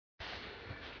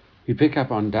We pick up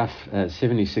on Daf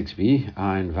 76b,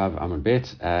 Ayin Vav Amud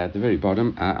Bet, at the very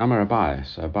bottom, Amar Abai.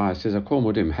 So Abai says, Akol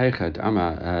Modim, Heichad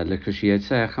Amar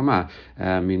Lekashiyetze Chama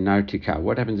Min Nartika.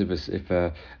 What happens if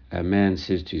a man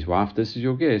says to his wife, this is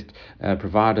your guest,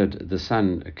 provided the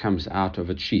sun comes out of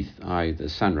its sheath, i.e. the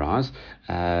sunrise,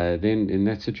 then in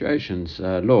that situation's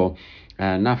law,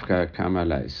 nafka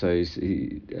kamale. So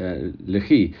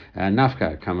lechi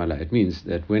nafka kamale. It means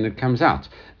that when it comes out,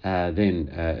 then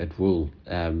it will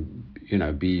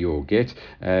be your get.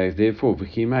 Therefore,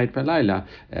 v'chimayit palayla,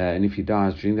 and if he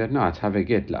dies during that night, have a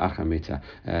get la'achamita.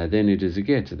 Then it is a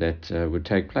get that would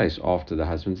take place after the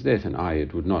husband's death, and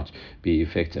it would not be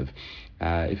effective.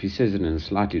 If he says it in a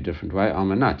slightly different way,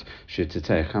 almanat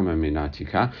shetetei chama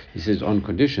minatika. He says on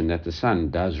condition that the sun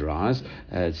does rise.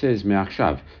 It says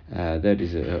me'achshav. That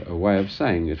is a way of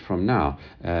saying it from now.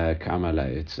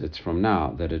 Kamale. It's from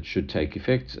now that it should take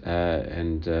effect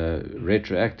and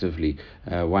retroactively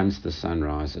once the sun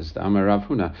rises. The Amar Rav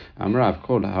Huna, Amrav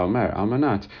kol haomer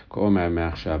almanat k'omer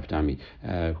me'achshav dami.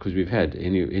 Because we've had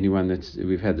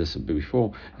we've had this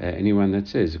before. Anyone that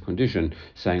says a condition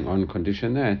saying on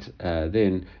condition that.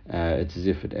 Then it's as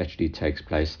if it actually takes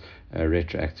place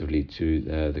retroactively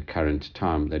to the current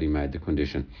time that he made the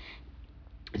condition.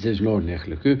 It says Lord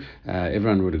Nechleku.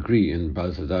 Everyone would agree in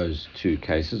both of those two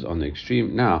cases on the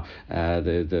extreme. Now,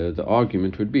 the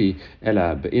argument would be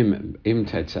Ela im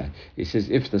tetze. He says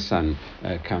if the sun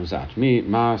comes out. Mi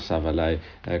ma savalei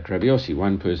Rabbi Yossi.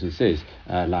 One person says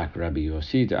like Rabbi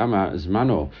Yossi, the Amar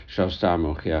zmano shavsta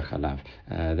mochiach alav.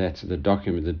 That's the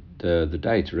document. The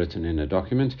date written in a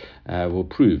document will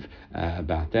prove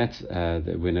about that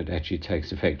when it actually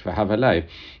takes effect. For Havalei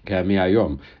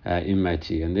miayom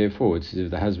imati, and therefore it's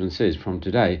if the husband says from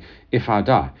today, if I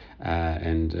die,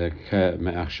 and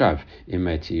me'achshav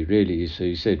imati, really, so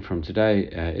you said from today,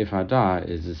 if I die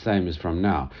is the same as from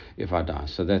now, if I die.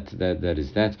 So that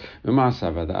is that.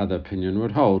 Umasava, the other opinion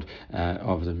would hold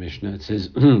of the Mishnah. It says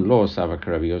Lo Sava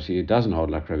Rabbi Yossi. It doesn't hold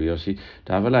like Rabbi Yossi.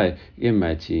 Davalei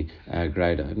imati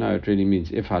greater. No, it really means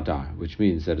if I die, which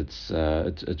means that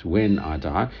it's when I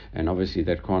die, and obviously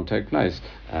that can't take place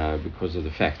because of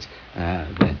the fact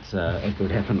that it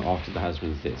would happen after the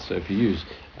husband's death. So if you use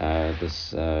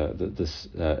this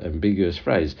ambiguous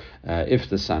phrase, if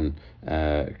the sun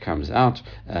comes out,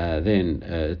 then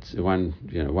it's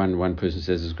one person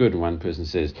says it's good, and one person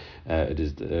says it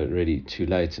is already too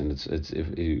late, and it's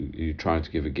if you're trying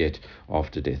to give a get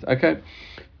after death. Okay.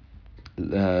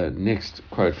 Next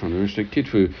quote from the Mishnah: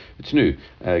 Kitvu Tnu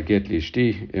get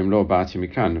lishti imlo bati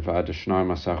mikan v'ad shnai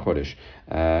masar chodesh.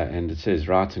 And it says,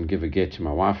 write and give a get to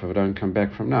my wife if I don't come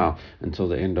back from now until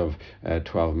the end of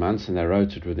 12 months. And they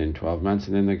wrote it within 12 months,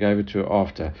 and then they gave it to her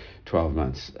after 12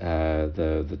 months.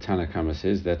 The Tanna Kama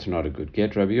says that's not a good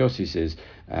get. Rabbi Yossi says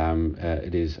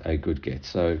it is a good get.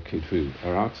 So Kitvu,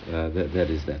 all right, that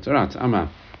is that. All right, Amar.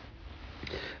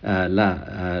 Rav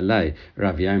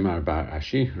Yamar bar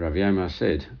Ashi. Rav Yamar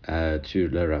said to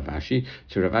Rav Ashi,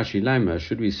 Lema,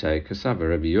 should we say Kasava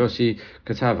Rabbi Yossi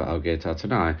Katava al get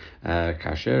atanai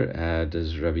kasher?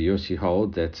 Does Rabbi Yossi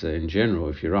hold that in general,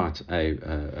 if you write a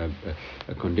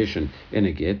condition in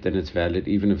a get, then it's valid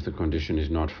even if the condition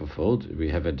is not fulfilled? We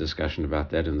have a discussion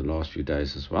about that in the last few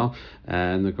days as well.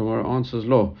 And the Gemara answers,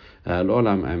 Lo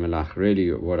Lolam Amelach.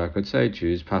 Really, what I could say to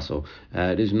you is Pasal.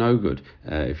 It is no good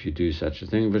if you do such a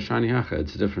thing. V'shani hacha,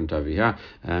 it's different over here.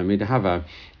 Midhava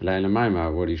leila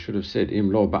maima, what he should have said,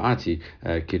 im lo ba'ati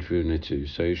kitvu netu.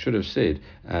 So he should have said,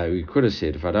 we could have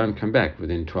said, if I don't come back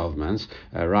within 12 months,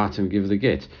 write and give the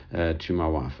get to my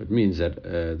wife. It means that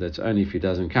that's only if he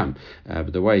doesn't come.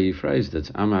 But the way he phrased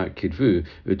it, ama kitvu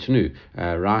utnu,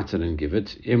 write it and give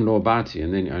it, im lo ba'ati,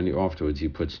 and then only afterwards he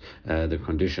puts the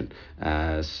condition.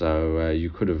 So you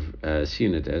could have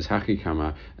seen it as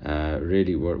hakikama.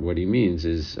 Really, what he means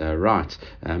is write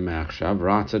me'achshav,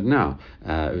 write it now,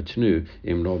 utnu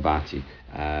im lo bati,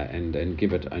 and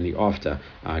give it only after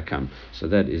I come. So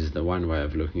that is the one way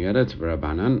of looking at it.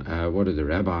 Rabbanan, what do the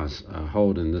rabbis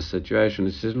hold in this situation?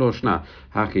 It says lo shna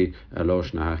haki, lo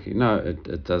shna haki. No,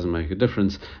 it doesn't make a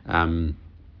difference.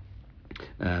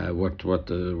 What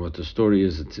the story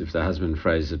is, it's if the husband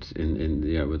phrased it in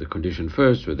with the condition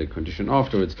first, with the condition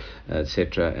afterwards,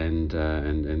 etc., and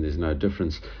there's no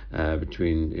difference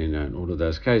between in all of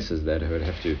those cases, that he would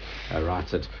have to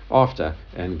write it after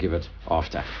and give it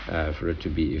after for it to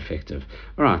be effective.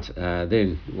 All right,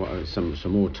 then some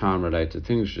more time related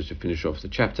things just to finish off the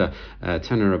chapter.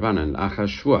 Tana Rabbanan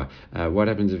Achashua. What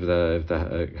happens if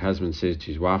the husband says to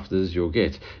his wife, "This is your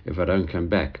get if I don't come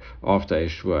back after a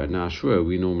shua"? Now shua Shua,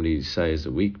 we normally say is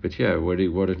a week, but here what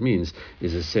it means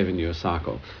is a 7-year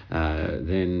cycle.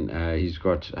 Then he's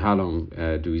got, how long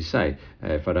do we say?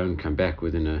 If I don't come back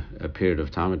within a period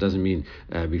of time, it doesn't mean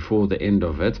before the end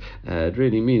of it. It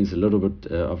really means a little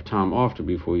bit of time after,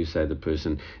 before you say the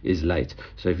person is late.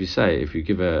 So if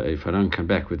if I don't come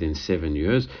back within 7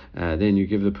 years, then you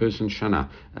give the person shana.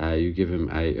 You give him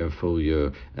a full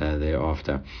year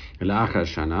thereafter. La'achar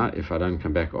shana, if I don't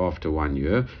come back after 1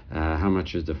 year, how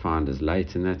much is defined as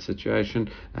late in that situation?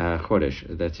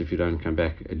 Chodesh, that's if you don't come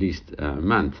back at least a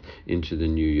month into the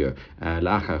new year.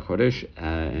 La'achar chodesh,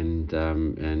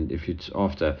 and if it's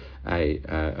after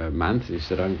a month, if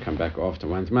they don't come back after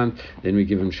 1 month, then we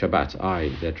give him Shabbat.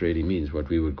 That really means what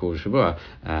we would call Shavua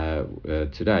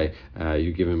today.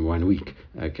 You give him 1 week.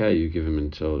 Okay, you give him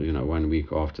until 1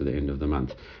 week after the end of the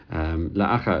month.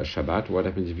 La'achar Shabbat. What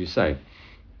happens if you say,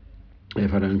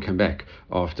 if I don't come back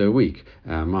after a week?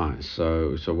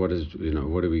 So what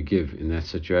do we give in that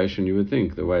situation? You would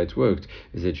think the way it's worked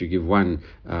is that you give one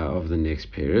of the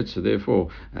next period. So therefore,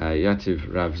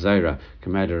 Yativ Rav Zaira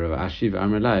Kameda Rav Ashiv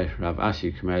Amalei Rav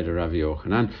Asi Kameda Rav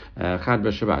Yochanan Chad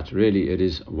B'Shabbat. Really, it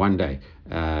is 1 day.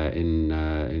 So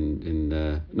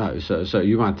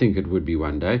you might think it would be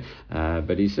 1 day,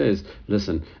 but he says,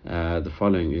 listen, the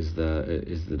following is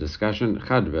the discussion.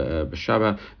 Chad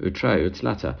b'shaba utrei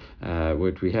utzlata.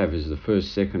 What we have is the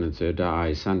first, second, and third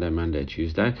day, Sunday, Monday,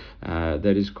 Tuesday.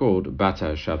 That is called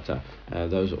Bata Shabta.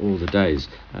 Those are all the days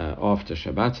after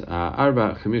Shabbat.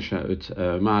 Arba Chamisha ut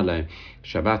Male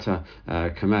Shabbata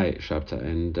Kamei Shabta.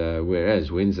 And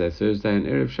whereas Wednesday, Thursday, and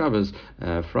Erev Shabbos,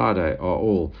 Friday, are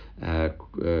all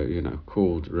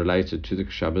called, related to the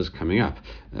Shabbos coming up.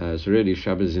 So really,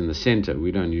 Shabbos in the center.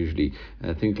 We don't usually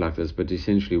think like this, but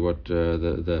essentially, what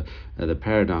the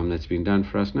paradigm that's been done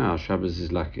for us now, Shabbos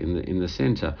is like in the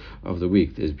center of the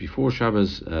week. There's before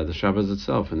Shabbos, the Shabbos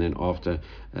itself, and then after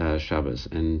Shabbos,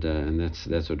 and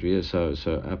that's what we are. So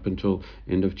up until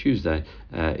end of Tuesday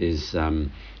is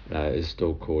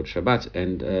still called Shabbat,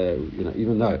 and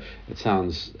even though it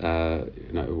sounds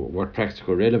what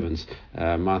practical relevance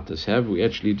might this have, we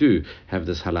actually do have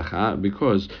this halacha,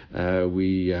 because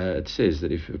it says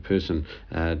that if a person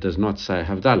does not say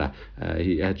Havdalah,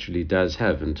 he actually does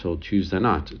have until Tuesday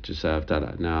night to say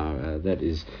Havdalah. Now that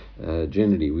is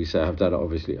generally we say Havdalah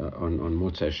obviously on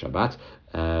Motzei Shabbat,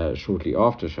 shortly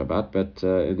after Shabbat, but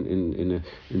in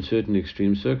certain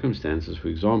extreme circumstances, for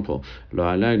example,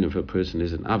 lo alone, if a person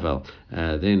is an aval,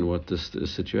 then what this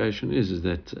situation is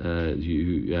that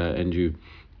you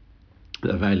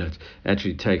the Veilat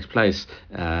actually takes place,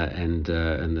 and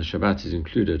the Shabbat is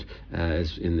included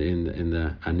as in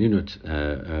the Aninut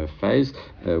phase,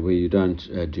 where you don't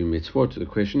do mitzvot. The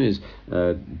question is,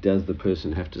 does the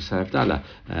person have to say Havdalah?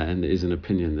 And there is an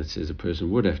opinion that says a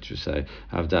person would have to say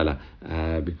Havdalah,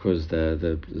 because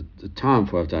the time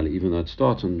for Havdalah, even though it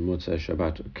starts on Motzei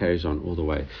Shabbat, carries on all the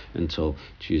way until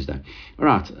Tuesday. All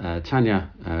right,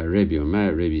 Tanya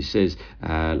Rebbe says,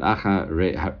 L'acha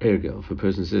Ergel, if a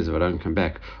person says, if I don't come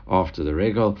back after the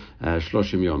regal,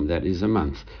 Shloshim Yom, that is a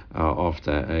month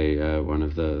after one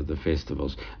of the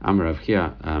festivals. Amar Rav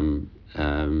Chia,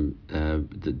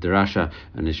 the Rasha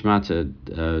Nishmata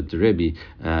the Rebbe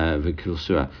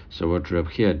V'Kilsua. So what Reb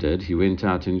Chia did, he went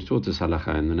out and he taught this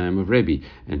halacha in the name of Rebbe,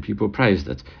 and people praised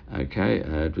it. Okay,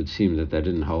 it would seem that they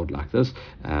didn't hold like this,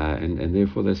 and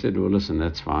therefore they said, well, listen,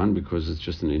 that's fine, because it's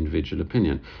just an individual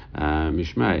opinion.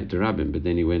 Mishmei Derabim, but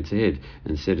then he went ahead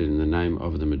and said it in the name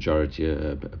of the majority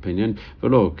opinion,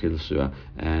 V'lo Kilsua,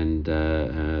 and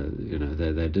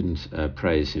they didn't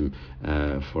praise him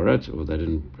for it, or they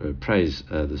didn't praise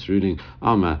this ruling.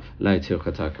 Alma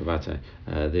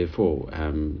therefore,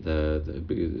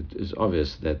 it is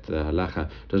obvious that the halacha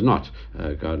does not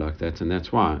go like that, and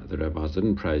that's why the rabbis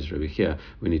didn't praise Rabbi Chia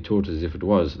when he taught as if it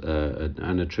was an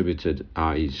unattributed,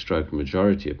 i.e., stroke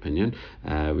majority opinion,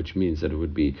 which means that it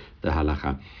would be the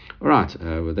halacha. All right,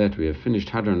 with that we have finished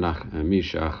Hadron Lach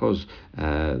Misha Achos,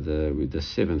 the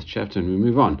 7th chapter, and we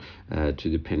move on to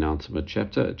the penultimate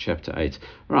chapter, chapter 8.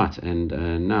 Right, and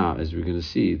now, as we're going to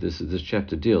see, this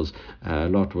chapter deals a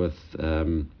lot with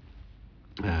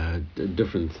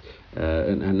different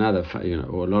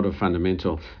or a lot of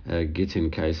fundamental Gittin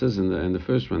cases, and the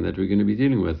first one that we're going to be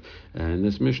dealing with in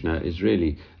this Mishnah is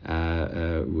really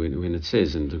when it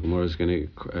says, and the Gemara is going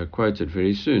to quote it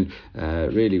very soon,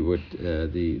 really what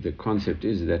the concept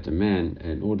is that a man,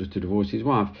 in order to divorce his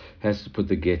wife, has to put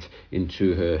the get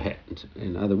into her hand.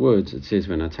 In other words, it says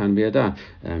Venatan Biada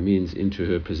means into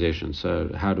her possession. So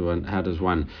how does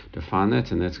one define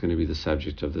that? And that's going to be the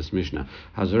subject of this Mishnah.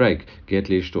 Hazarek get get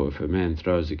lishto, if a man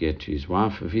throws a get to his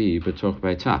wife, vi betoch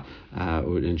beita,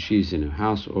 and she's in her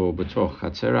house, or betoch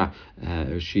chatzera,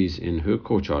 she's in her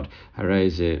courtyard,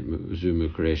 hareze zu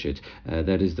mukreshet,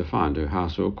 that is defined. Her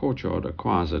house or courtyard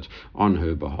acquires it on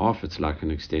her behalf. It's like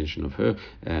an extension of her,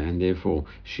 and therefore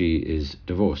she is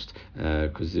divorced,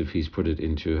 because if he's put it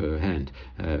into her hand,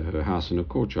 her house and her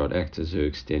courtyard act as her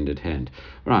extended hand.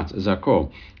 Right,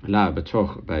 zakor la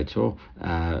betoch beito,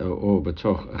 or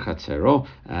betoch chatzero.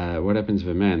 What happens if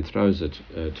a man throws it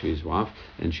to his wife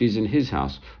and she's in his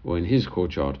house or in his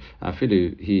courtyard?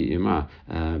 Afilu hi ima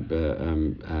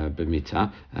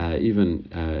b'mita,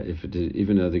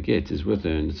 even though the get is with her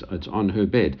and it's on her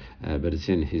bed, but it's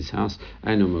in his house.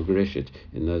 Ainu mugreshet.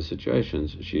 In those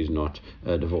situations, she's not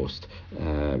divorced,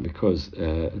 because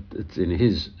it's in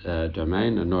his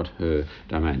domain and not her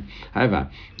domain. However,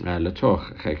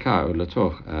 latoch cheka or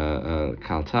latoch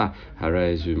kalta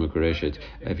harezu mugreshet.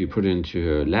 If you put it into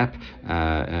her lap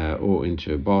or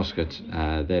into a basket,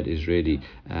 that is really,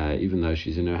 even though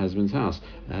she's in her husband's house,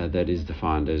 that is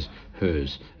defined as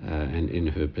hers and in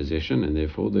her possession, and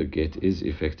therefore the get is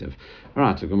effective. All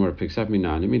right, the Gemara picks up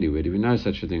Minan immediately. Where do we know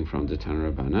such a thing from? The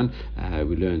Tana Rabbanan.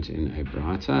 We learned in a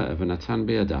Braita of Natan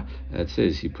Be'ada. It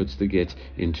says he puts the get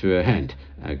into her hand.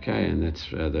 Okay, and that's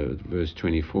the verse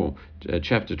 24,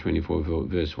 chapter 24,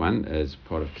 verse 1, as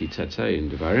part of Kitzatze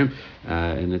in Devarim,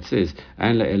 and it says,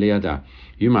 Ein le'eliada.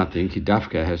 You might think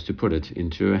Dafka has to put it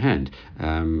into her hand.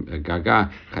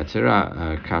 Gaga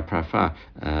Chatzera Kaprafa.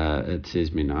 It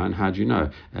says Minan. How do you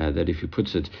know that if he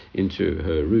puts it into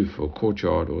her roof or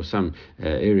courtyard or some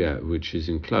area which is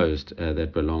enclosed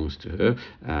that belongs to her?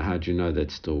 How do you know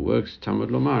that still works? Talmud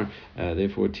Lomar.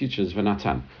 Therefore, it teaches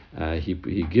Vanatan.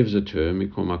 He gives it to her,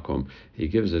 Mikol Makom. He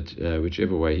gives it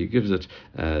whichever way he gives it,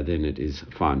 then it is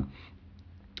fine.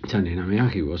 Tanya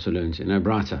Namiaki also learns in a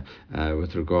Braita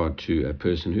with regard to a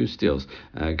person who steals.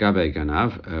 Gabe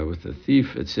Ganav, with a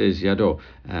thief, it says Yado.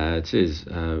 It says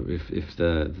if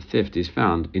the theft is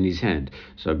found in his hand.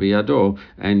 So Biyado,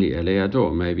 only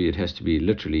Eleyado, maybe it has to be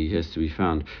literally, he has to be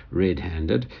found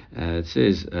red-handed. It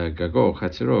says Gago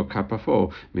Chatzero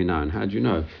Kapafo Minan. How do you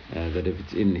know that if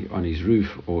it's on his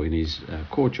roof or in his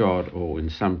courtyard or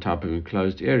in some type of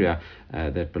enclosed area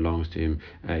that belongs to him,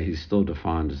 he's still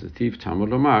defined as a thief? Talmud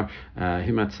Lomar.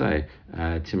 Himatzei,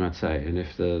 Timatzei, and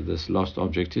if this lost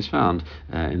object is found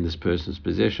in this person's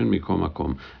possession, Mikol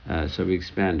Makom, so we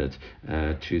expand it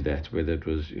to that, whether it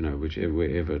was,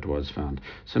 wherever it was found.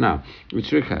 So now,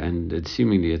 Utsrika, and it's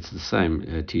the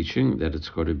same teaching, that it's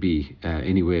got to be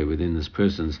anywhere within this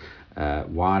person's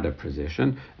wider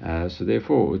possession. So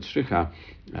therefore, Utsrika,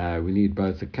 we need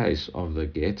both the case of the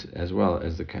get as well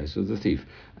as the case of the thief.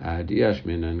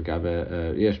 Yashmin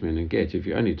and get, if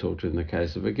you only talk to in the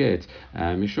case of a get,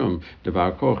 Mishum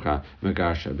Debar Korcha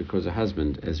Magasha, because a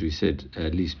husband, as we said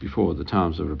at least before the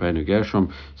times of Rabbeinu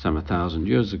Gershom, some 1,000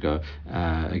 years ago,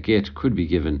 a get could be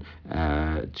given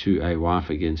to a wife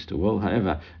against her will.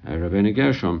 However, Rabbeinu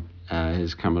Gershom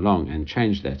has come along and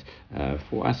changed that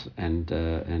for us, and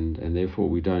therefore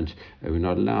we're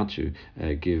not allowed to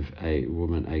give a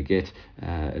woman a get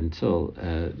until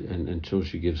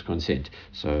she gives consent.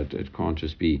 So it can't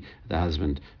just be the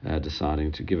husband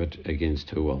deciding to give it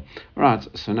against her will. All right.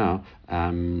 So now.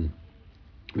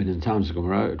 But in times of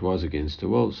Gemara, it was against the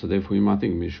will, so therefore you might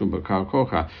think Mishum Bakar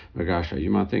Kocha Magasha. You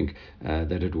might think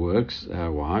that it works.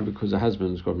 Why? Because the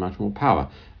husband's got much more power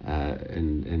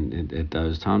in at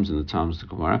those times, in the times of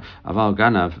Gemara. Aval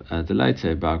Ganav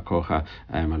Delaite Bar Kocha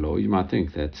Malo. You might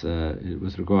think that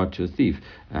with regard to a thief,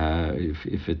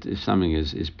 if something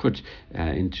is put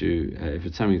into, if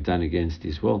it's something done against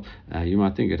his will, you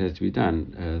might think it has to be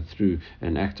done through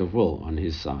an act of will on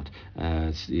his side.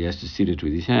 He has to seal it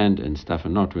with his hand and stuff,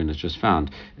 and not when it's just found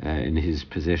in his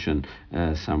possession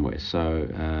somewhere. So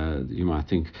you might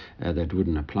think that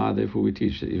wouldn't apply. Therefore, we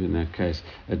teach that even in that case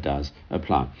it does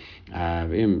apply.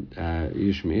 And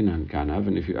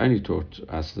if you only taught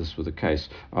us this with the case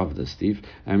of this thief,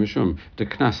 Mishum de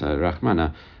Knasa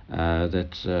Rachmana,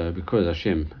 that because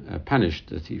Hashem punished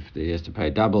the thief, he has to pay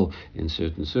double in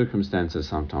certain circumstances,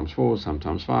 sometimes 4,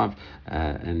 sometimes 5,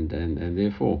 and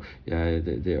therefore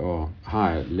there are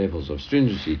higher levels of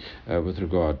stringency with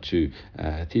regard to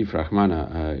thief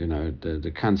Rahmana.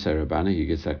 The Kanser Rabbana, he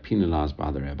gets like penalized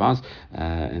by the rabbis,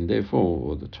 and therefore,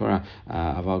 or the Torah,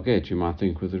 Aval Get, you might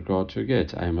think with regard to a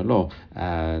get, I am a law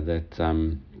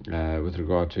that. With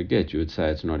regard to a get, you would say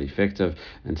it's not effective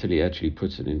until he actually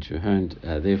puts it into your hand.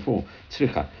 Therefore,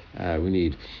 tzricha, we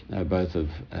need both of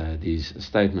these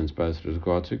statements, both with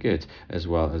regard to a get as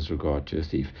well as regard to a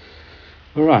thief.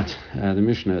 All right, the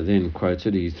Mishnah then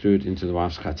quoted, he threw it into the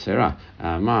wife's chatzera.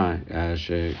 Ma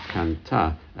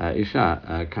shekanta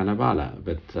isha kanabala.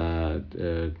 But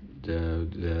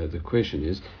the question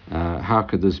is, how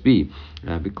could this be?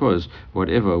 Because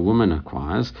whatever a woman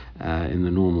acquires in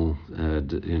the normal in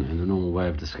the normal way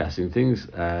of discussing things,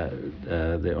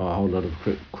 there are a whole lot of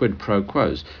quid pro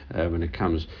quos when it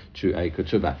comes to a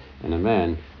ketubah, and a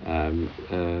man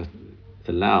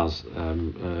allows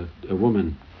a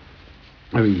woman.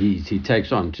 I mean, he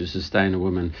takes on to sustain a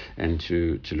woman and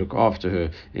to look after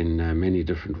her in many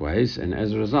different ways, and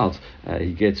as a result,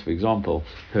 he gets, for example,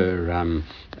 her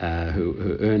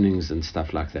earnings and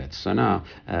stuff like that. So now,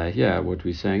 here, what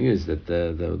we're saying is that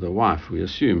the wife, we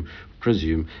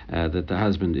presume that the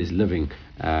husband is living,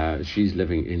 she's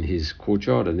living in his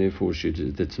courtyard, and therefore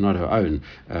that's not her own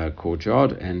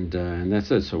courtyard, and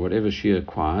that's it. So whatever she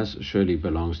acquires surely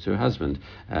belongs to her husband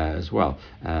as well.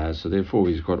 So therefore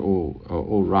he's got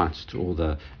all rights to all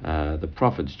the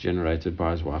profits generated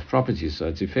by his wife's properties. So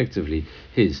it's effectively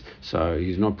his. So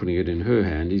he's not putting it in her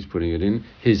hand; he's putting it in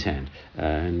his hand.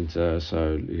 So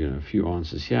a few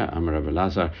answers here. Amar Rabbi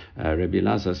Lazar. Rabbi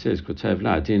Lazar says, "Kotev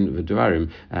la din v'duarim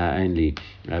ainli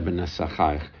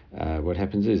b'nasachayich." What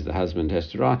happens is the husband has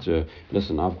to write to her,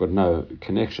 listen, I've got no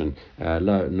connection,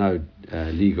 no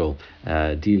legal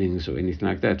dealings or anything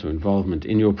like that, or involvement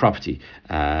in your property,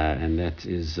 and that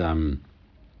is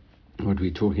what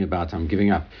we're talking about. I'm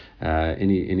giving up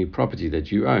any property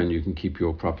that you own. You can keep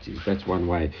your properties. That's one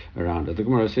way around it. The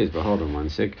Gemara says, but hold on one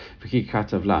sec. Even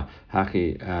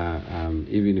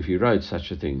if you wrote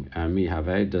such a thing,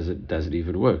 does it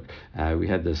even work? We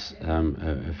had this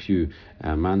a few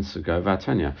months ago.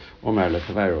 Vatanya, Omar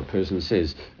Lekaveiro, a person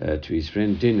says to his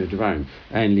friend, Din Udvarim,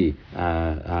 only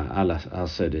Allah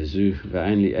al-Sadezu,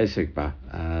 only Esekba,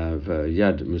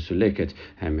 Yad Musuleket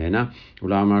Hamena,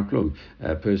 Ulamar Klum,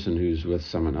 a person who's with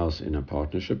someone else in a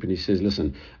partnership, and he says,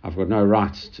 listen, I've got no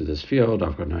rights to this field,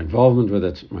 I've got no involvement with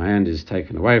it, my hand is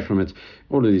taken away from it.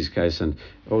 All these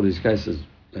cases,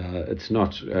 it's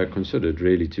not considered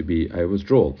really to be a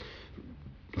withdrawal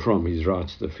from his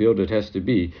rights to the field. It has to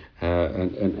be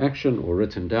an action or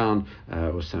written down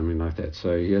or something like that.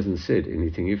 So he hasn't said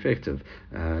anything effective.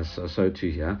 So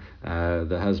too here,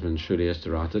 the husband surely has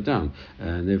to write it down,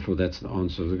 and therefore that's the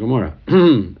answer of the Gemara.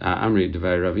 Amri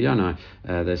Devei Raviana,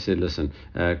 they said, listen,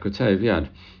 Kotev Yad,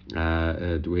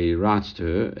 where he writes to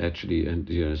her, actually, and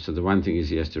so the one thing is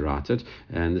he has to write it,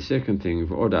 and the second thing,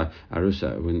 Oda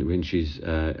Arusa, when she's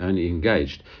only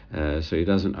engaged, so he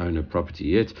doesn't own a property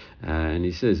yet, and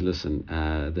he says, listen,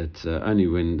 that only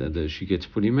when she gets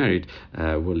fully married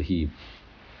will he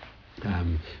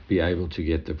be able to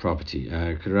get the property.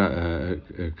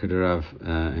 Kadarav,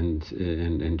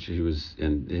 and she was,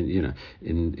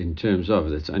 in terms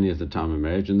of, that's only at the time of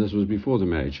marriage, and this was before the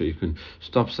marriage. So you can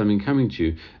stop something coming to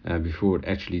you before it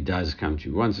actually does come to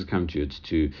you. Once it's come to you, it's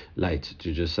too late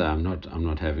to just say, I'm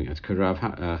not having it. Karav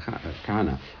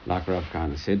Kahana, like Rav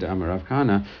Kahana said, Amar Rav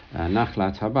Kahana,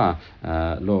 Nachlat Haba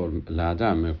Lo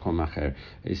Ladam Komacher.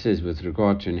 He says, with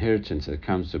regard to inheritance that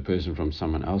comes to a person from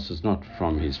someone else, it's not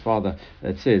from his father.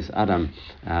 It says, Adam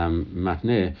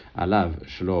matneh alav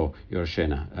shlo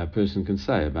yorshena. A person can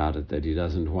say about it that he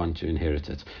doesn't want to inherit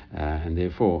it, and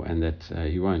that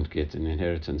he won't get an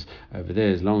inheritance over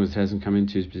there. As long as it hasn't come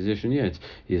into his possession yet,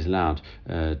 he is allowed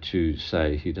to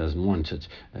say he doesn't want it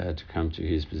to come to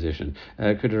his possession.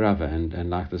 Could Rava, and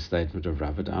like the statement of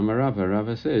Rava,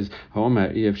 Rava says,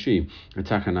 Haomer efshi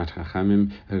takanat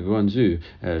chachamim gonzu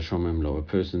shomim lo. A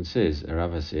person says,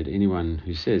 Rava said, anyone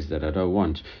who says that I don't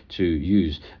want to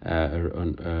use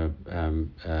a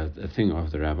thing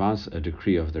of the rabbis, a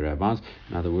decree of the rabbis,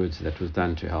 in other words, that was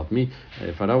done to help me.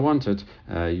 If I don't want it,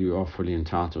 you are fully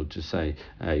entitled to say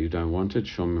you don't want it.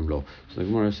 Shomim lo. So the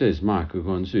Gemara says, Mark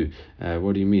Ugonzu,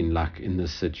 what do you mean, like in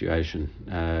this situation?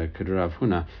 Could Rav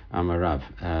Huna Amarav,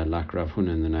 like Rav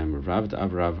Huna in the name of Rav,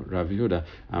 Rav Yehuda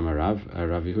Amarav,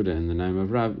 Rav Yehuda in the name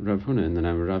of Rav Huna in the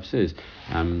name of Rav says,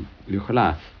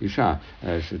 Yusha,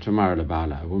 Shutamar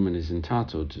Labala, a woman is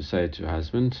entitled to say to her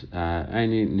husband,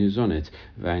 Aini nizonet,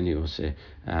 Vaini ose,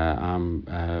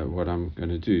 what I'm going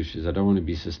to do, she says, I don't want to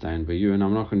be sustained by you, and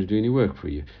I'm not going to do any work for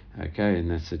you, okay, in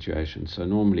that situation. So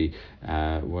normally,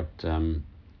 what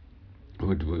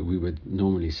we would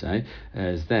normally say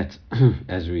is that,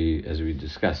 as we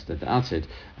discussed at the outset,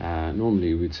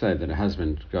 normally we'd say that a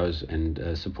husband goes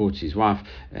and supports his wife,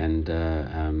 and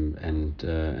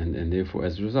therefore,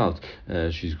 as a result,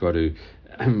 she's got to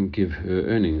give her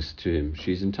earnings to him.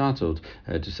 She's entitled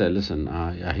to say, listen,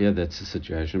 I hear that's the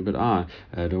situation, but I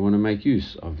don't want to make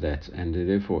use of that, and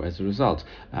therefore, as a result,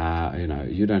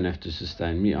 you don't have to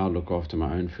sustain me. I'll look after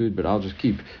my own food, but I'll just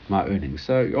keep my earnings.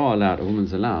 So you are allowed, a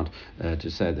woman's allowed to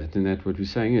say that, and that what we're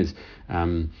saying is,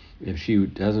 if she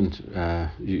doesn't,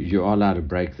 you are allowed to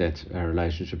break that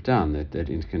relationship down, that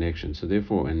interconnection. So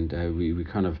therefore, and we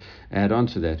kind of add on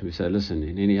to that. We say, listen,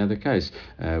 in any other case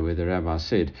where the rabbi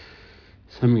said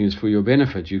something is for your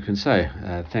benefit, you can say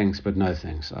thanks, but no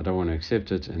thanks. I don't want to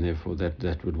accept it, and therefore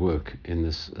that would work in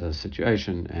this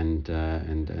situation, and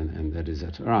that is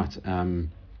it. All right.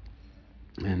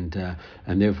 And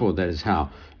therefore that is how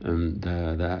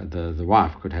the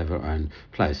wife could have her own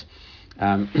place.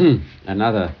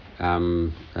 Another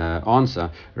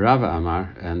answer, Rava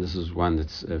Amar, and this is one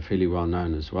that's fairly well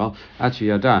known as well.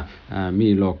 Yada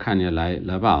mi lo kanya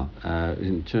labal.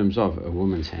 In terms of a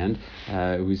woman's hand,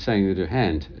 we're saying that her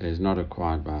hand is not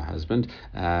acquired by her husband.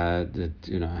 That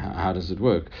how does it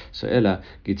work? So ella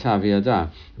gitav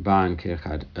yada ba'an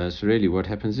kechad. So really, what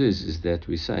happens is that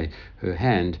we say her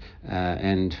hand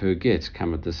and her get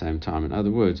come at the same time. In other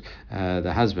words,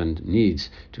 the husband needs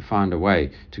to find a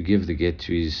way to give the get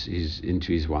to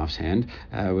into his wife's hand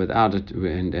without it,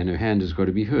 and her hand has got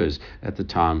to be hers at the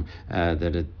time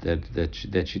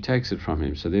that she takes it from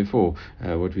him. So therefore,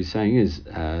 what we're saying is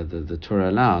the Torah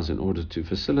allows, in order to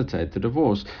facilitate the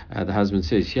divorce, the husband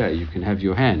says, here, you can have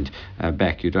your hand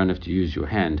back. You don't have to use your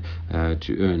hand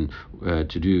to earn,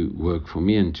 to do work for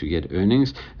me and to get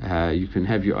earnings. You can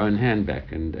have your own hand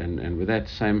back, and with that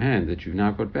same hand that you've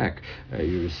now got back,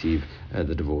 you receive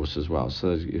the divorce as well.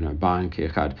 So ba'an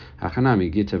kechad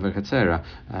hachanami gita v'chatzera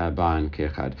ba'an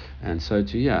kechad. And so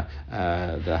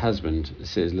the husband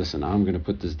says, listen, I'm going to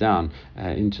put this down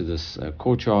into this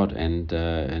courtyard, and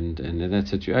in that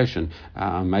situation,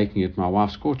 I'm making it my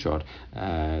wife's courtyard.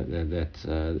 That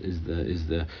is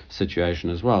the situation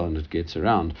as well, and it gets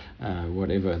around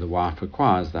whatever the wife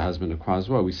acquires, the husband acquires.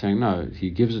 Well, we're saying no, he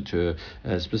gives it to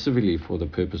her specifically for the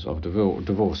purpose of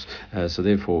divorce. So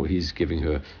therefore, he's giving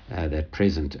her that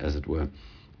present, as it were.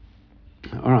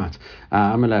 All right.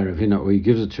 Amalei Ravina, or he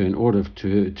gives it to her in order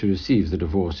to receive the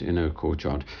divorce in her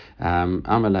courtyard.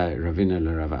 Amalei Ravina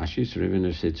le Rav Ashi. So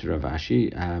Ravina said to Rav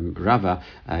Ashi, Rava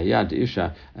Yad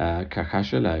Isha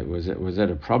Kakashele. Was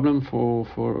that a problem for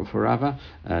Rava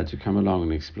to come along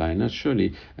and explain it?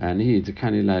 Surely, Nihi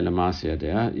Kanila Lamasi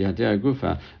Yadea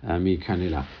Gufa Mi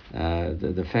Kanila.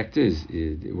 The fact is,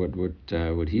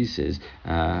 what he says,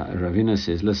 Ravina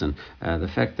says, listen, the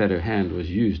fact that her hand was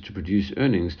used to produce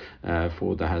earnings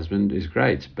for the husband is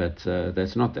great, but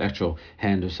that's not the actual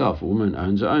hand herself. A woman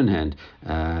owns her own hand,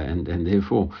 and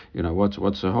therefore,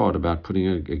 what's so hard about putting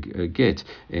a get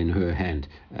in her hand?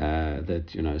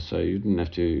 So you didn't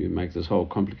have to make this whole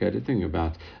complicated thing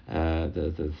about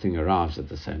the thing arrives at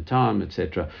the same time,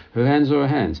 etc. Her hands are her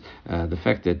hands. The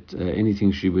fact that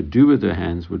anything she would do with her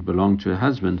hands would belong to her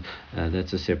husband,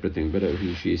 that's a separate thing, but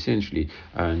she essentially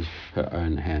owns her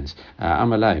own hands.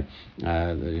 Amalei,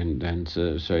 and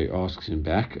so he asks him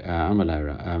back, Amalei,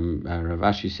 Rav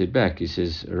Ashi said back, he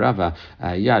says, Rava,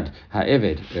 Yad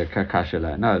ha'eved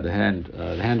kakashela. No, the hand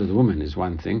of the woman is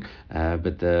one thing,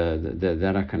 but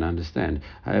that I can understand.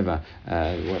 However,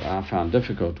 what I found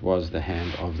difficult was the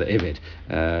hand of the eved.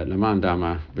 Laman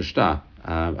dama b'shta.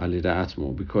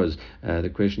 Because the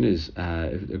question is,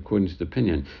 according to the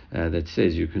opinion that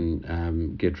says you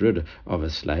can get rid of a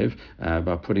slave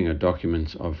by putting a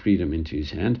document of freedom into his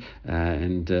hand,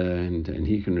 and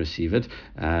he can receive it.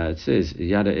 It says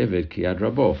Yada Eved Ki Yad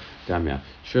Rabo Damya.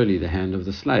 Surely the hand of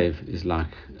the slave is like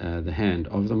the hand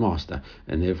of the master,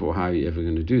 and therefore how are you ever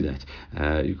going to do that?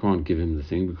 You can't give him the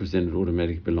thing, because then it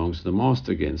automatically belongs to the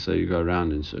master again. So you go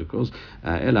around in circles.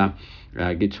 Ella. So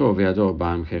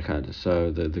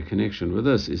the connection with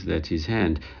this is that his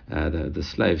hand, the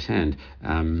slave's hand,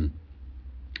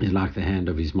 is like the hand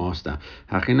of his master.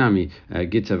 Hachinami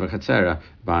gita v'chatzera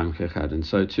ba'am kechad. And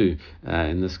so too,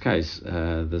 in this case,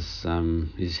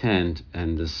 his hand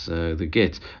and the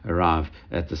get arrive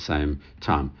at the same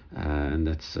time, and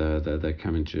that's they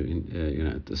come into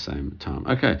at the same time.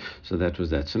 Okay, so that was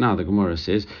that. So now the Gemara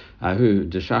says, who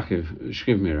deshachiv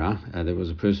shchiv mira, there was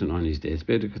a person on his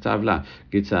deathbed, katavla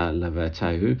gita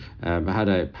levatayhu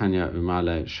bahada panya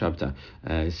umale shabta.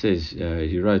 It says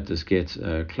he wrote this get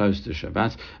close to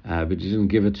Shabbat. but you didn't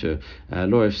give it to her.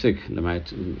 Lo efsik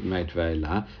lemait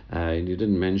ve'la, and you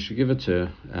didn't manage to give it to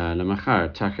her.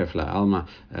 Lemachar takef la'alma,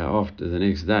 after the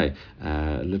next day,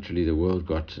 literally the world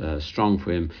got strong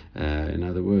for him. In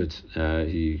other words,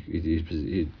 his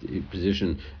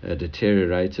position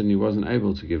deteriorated and he wasn't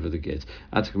able to give her the get.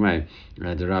 Atkamei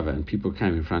the Rava, and people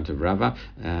came in front of Rava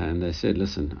and they said,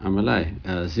 listen,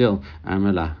 Amalei Zil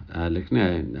Amala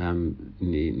Likne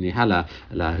Nihala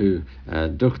Lahu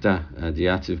Dukta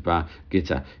Diativ Ba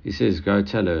Gita. He says, go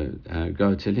tell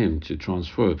him to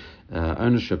transfer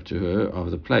ownership to her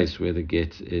of the place where the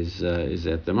get is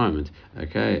at the moment.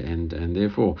 Okay, and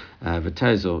therefore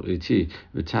v'tazel uti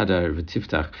v'tadar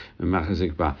v'tiftach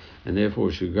v'machazik ba, and therefore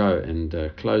you should go and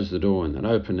close the door and then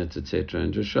open it, etc.,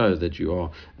 and just show that you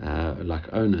are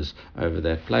like owners over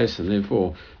that place, and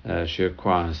therefore she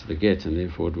acquires the get, and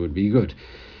therefore it would be good.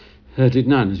 Did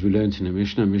none, as we learned in the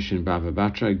Mishnah Bava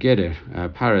Batra, Geder,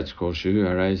 parrots called Shu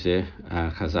Areze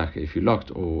Chazaka. If you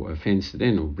locked or fenced it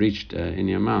in or breached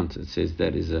any amount, it says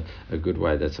that is a good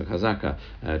way. That's a Chazaka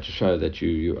to show that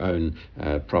you own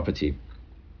property.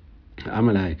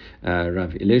 Amalei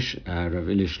Rav Ilish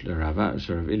Rava.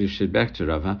 So Rav Ilish said back to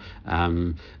Rava,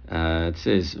 it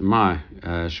says, "My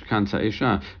shkanta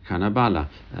isha kanabala."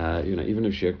 Even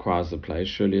if she acquires the place,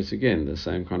 surely it's again the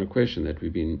same kind of question that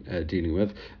we've been dealing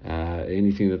with.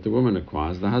 Anything that the woman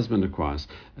acquires, the husband acquires.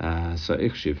 So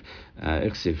ichshiv.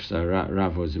 So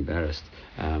Rav was embarrassed.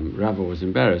 Rava was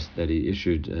embarrassed that he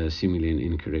issued seemingly an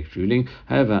incorrect ruling.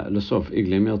 However, Lasof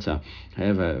Igle Milta.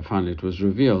 However, finally it was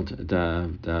revealed the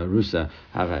Rusa,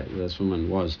 this woman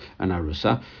was an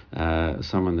Arusa,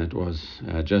 someone that was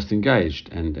just engaged,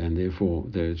 and therefore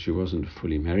she wasn't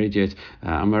fully married yet.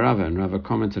 Amarava, and Rava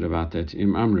commented about that.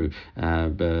 Im Amru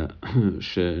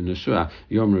Nesua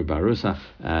Yomru Barusa.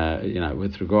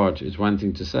 With regard, it's one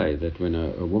thing to say that when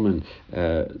a woman,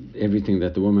 everything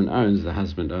that the woman owns, the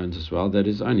husband owns as well. That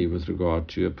is only with regard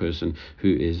to a person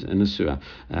who is a Nesua,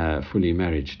 fully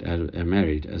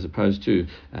married, as opposed to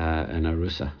an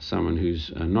Arusa, someone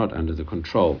who's not under the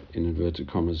control, in inverted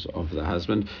commas, of the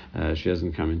husband. She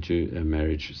hasn't come into a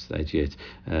marriage state yet.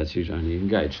 She's only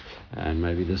engaged, and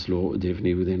maybe this law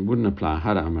definitely wouldn't apply.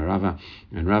 Hara Amarava,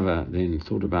 and Rava then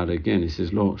thought about it again. He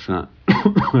says, Law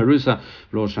Arusa,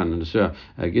 Law Shan Nesua,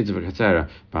 Gitzvakatera,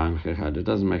 it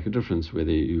doesn't make a difference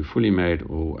whether you're fully married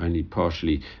or only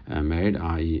partially married,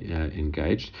 i.e.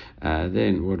 engaged.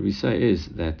 Then what we say is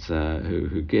that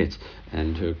her get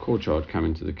and her courtyard come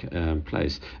into the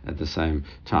place at the same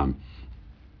time.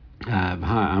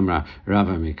 Amra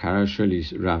Rava Mikara. Surely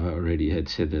Rava already had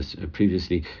said this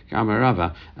previously. Amra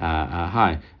Rava,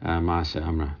 hi, Maasa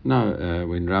Amra. No,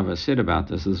 when Rava said about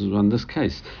this was on this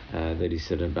case that he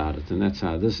said about it, and that's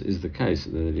how this is the case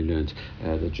that he learned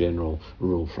the general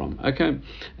rule from. Okay,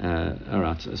 all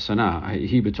right. So now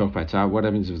he talk about what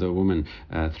happens if the woman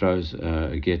throws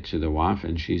a get to the wife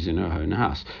and she's in her own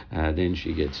house, then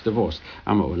she gets divorced.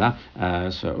 Amra Ula.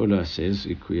 So Ula says,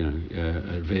 a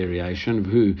variation of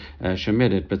who.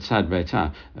 Shemedet b'tzad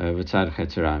beita v'tzad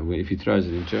chetera. If he throws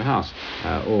it into a house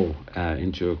or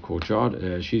into a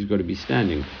courtyard, she's got to be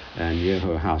standing near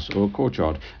her house or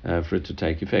courtyard for it to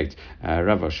take effect.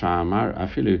 Rav Sha'amar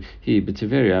afilu hi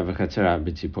b'tiveria v'chetera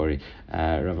b'tipori.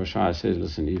 Rav Sha'amar says,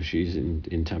 listen, if she's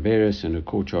in Tiberias and her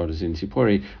courtyard is in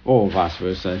Tipori, or vice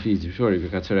versa, if he's Tipori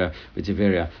v'chetera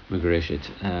b'tiveria megreshit.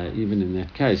 Even in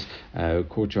that case,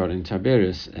 courtyard in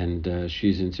Tiberias and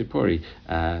she's in Tipori,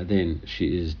 then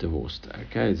she is divorced.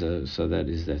 Okay, so that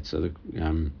is that. So the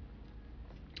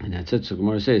and that's it. So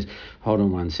Gemara says, hold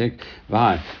on one sec. It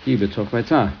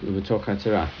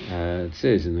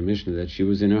says in the Mishnah that she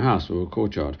was in her house or a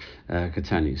courtyard,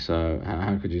 Katani. So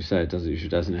how could you say she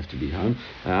doesn't have to be home?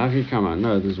 How can you come out?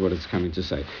 No, this is what it's coming to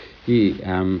say.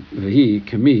 V'hi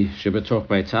kami shebetok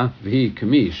baita, v'hi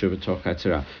kami shebetok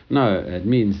chatera. No, it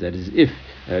means that as if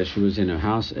she was in her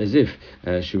house, as if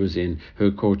she was in her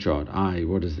courtyard.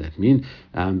 What does that mean?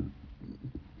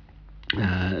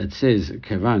 It says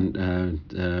kevan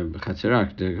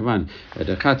chatzerak the kevan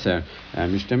the chatzer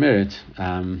mishtameret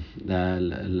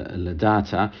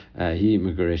ledata he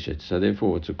megareshet. So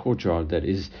therefore, it's a courtyard that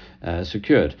is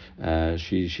secured.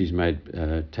 She's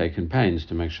taken pains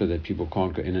to make sure that people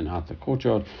can't go in and out the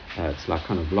courtyard. It's like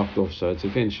kind of blocked off, so it's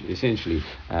essentially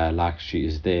like she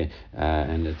is there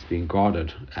and it's being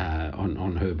guarded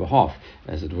on her behalf,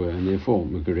 as it were, and therefore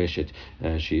megareshet,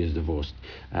 she is divorced.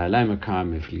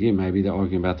 Maybe they're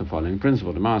arguing about the following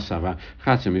principle: the Ma'asava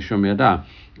Chatzim Mishum Yada.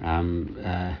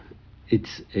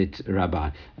 it's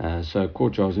rabbi. So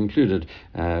courtyard is included,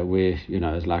 where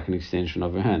it's like an extension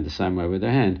of her hand. The same way with her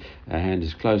hand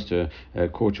is close to her.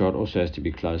 Courtyard also has to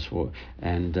be close for.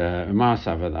 And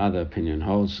Umasava, the other opinion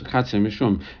holds Chatzir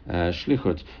Mishum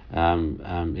Shlichut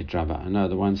it rabbi. No,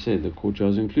 the one said the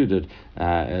courtyard is included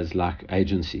as like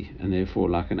agency, and therefore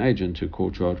like an agent to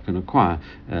courtyard can acquire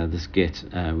this get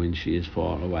when she is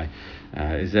far away.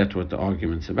 Is that what the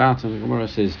argument's about? And the Gemara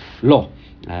says, Lo.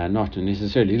 Not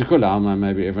necessarily.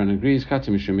 Maybe everyone agrees. No,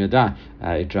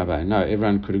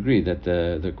 everyone could agree that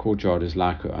the courtyard is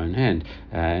like her own hand.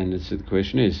 And the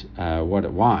question is,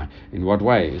 why? In what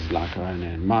way is it like her own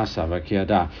hand?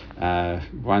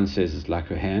 One says it's like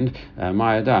her hand.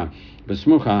 Ma'ada.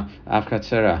 Besmucha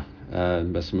afkatzera.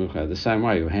 The same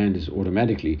way, your hand is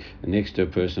automatically next to a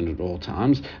person at all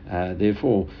times.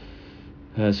 Therefore,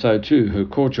 so too, her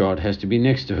courtyard has to be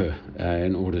next to her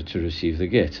in order to receive the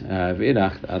get.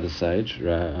 V'ilach, the other sage,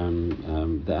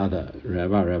 the other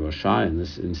Rabbi Shai in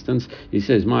this instance, he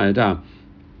says, Ma'ada.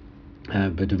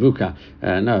 But Devuka,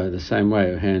 no, the same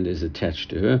way her hand is attached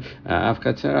to her.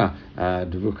 Avkatzera,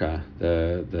 Devuka,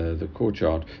 the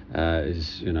courtyard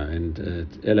is,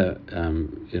 and Ella,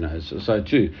 so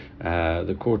too,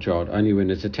 the courtyard only when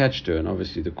it's attached to her, and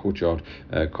obviously the courtyard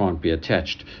can't be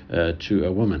attached to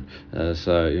a woman.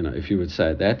 So if you would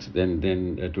say that,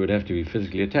 then it would have to be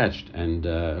physically attached, and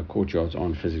courtyards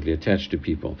aren't physically attached to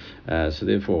people. So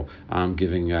therefore, I'm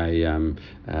giving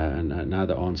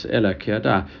another answer. Ella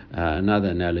kiada. Another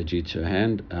analogy to her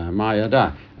hand,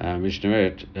 Ma'yada,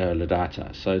 Mishneret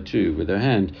Ladata. So too, with her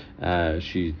hand,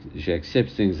 she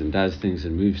accepts things and does things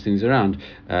and moves things around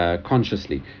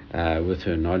consciously with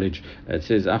her knowledge. It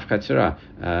says, Afkatzera,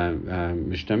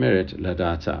 Mishneret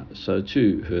Ladata. So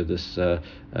too, this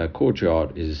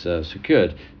courtyard is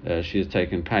secured. She has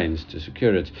taken pains to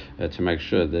secure it, to make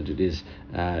sure that it is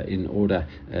in order,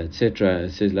 etc.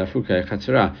 It says, Lafuka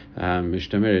Chatzera,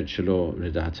 Mishneret Shelo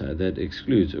Ladata. That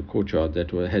excludes a courtyard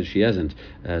that she hasn't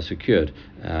secured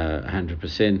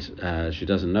 100%. She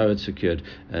doesn't know it's secured,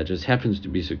 just happens to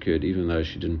be secured even though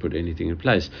she didn't put anything in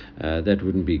place. That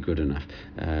wouldn't be good enough.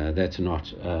 That's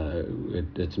not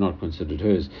it's not considered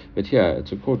hers. But here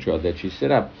it's a courtyard that she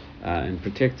set up and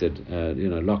protected,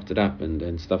 locked it up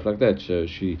and stuff like that. So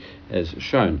she has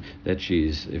shown that she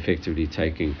is effectively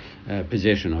taking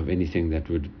possession of anything that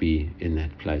would be in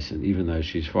that place. And even though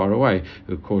she's far away,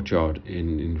 her courtyard,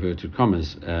 in inverted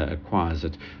commas, acquires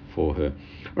it for her.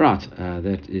 Right,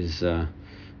 that is a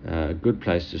good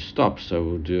place to stop. So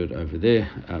we'll do it over there.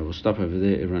 We'll stop over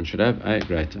there. Everyone should have a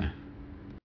great day.